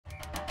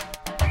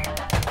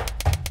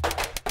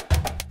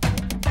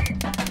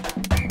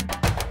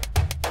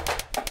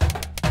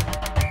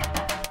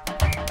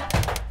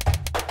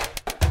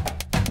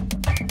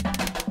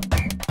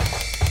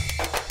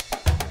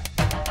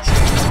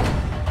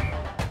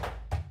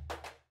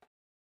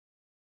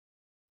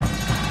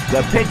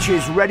The pitch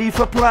is ready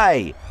for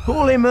play.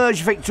 Who'll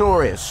emerge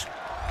victorious?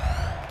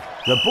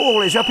 The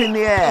ball is up in the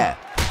air.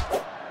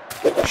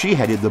 She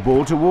headed the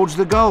ball towards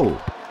the goal.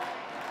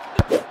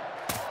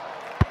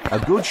 A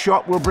good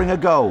shot will bring a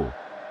goal.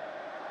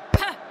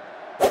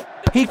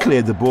 He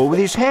cleared the ball with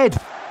his head.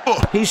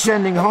 He's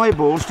sending high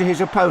balls to his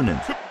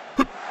opponent.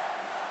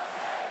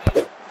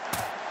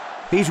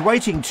 He's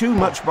waiting too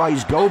much by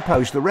his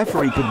goalpost. The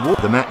referee could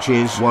walk. The match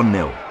is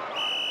 1-0.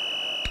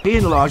 He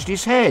enlarged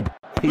his head.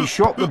 He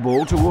shot the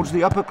ball towards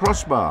the upper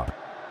crossbar.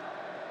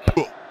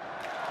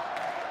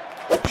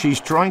 She's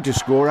trying to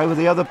score over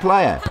the other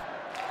player.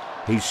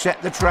 He's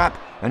set the trap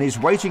and is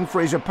waiting for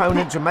his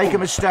opponent to make a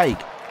mistake.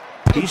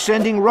 He's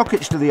sending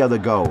rockets to the other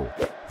goal.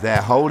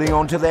 They're holding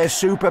on to their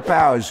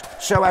superpowers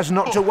so as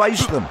not to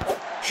waste them.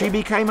 She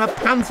became a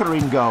panther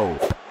in goal.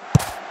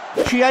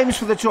 She aims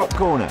for the top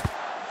corner.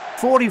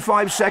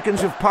 45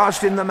 seconds have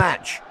passed in the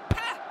match.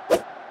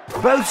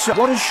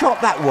 What a shot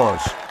that was!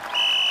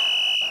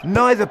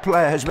 Neither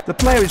player has... The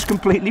player is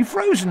completely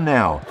frozen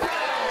now.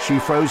 She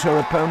froze her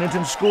opponent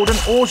and scored an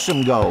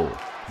awesome goal.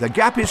 The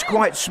gap is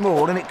quite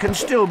small and it can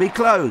still be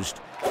closed.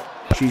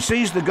 She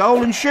sees the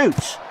goal and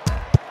shoots.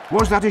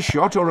 Was that a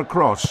shot or a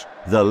cross?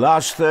 The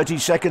last 30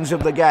 seconds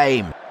of the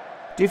game.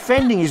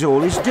 Defending is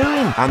all he's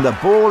doing, and the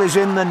ball is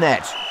in the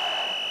net.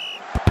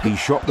 He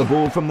shot the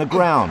ball from the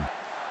ground.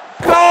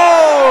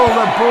 Goal!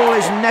 The ball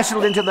is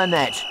nestled into the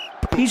net.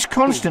 He's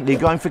constantly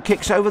going for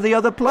kicks over the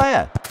other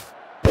player.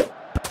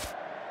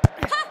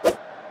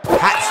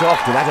 Hats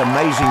off to that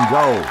amazing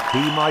goal.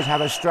 He might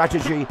have a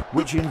strategy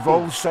which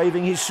involves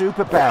saving his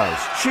superpowers.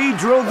 She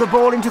drilled the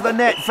ball into the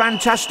net.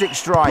 Fantastic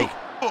strike.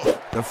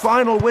 The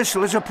final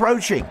whistle is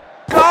approaching.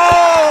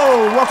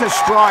 Goal! What a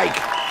strike!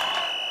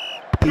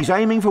 He's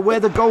aiming for where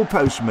the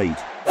goalposts meet.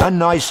 A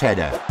nice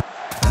header.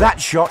 That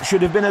shot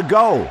should have been a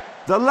goal.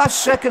 The last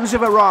seconds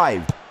have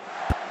arrived.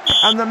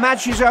 And the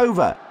match is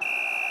over.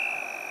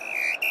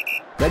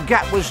 The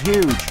gap was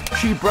huge.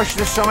 She brushed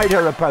aside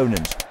her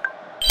opponent.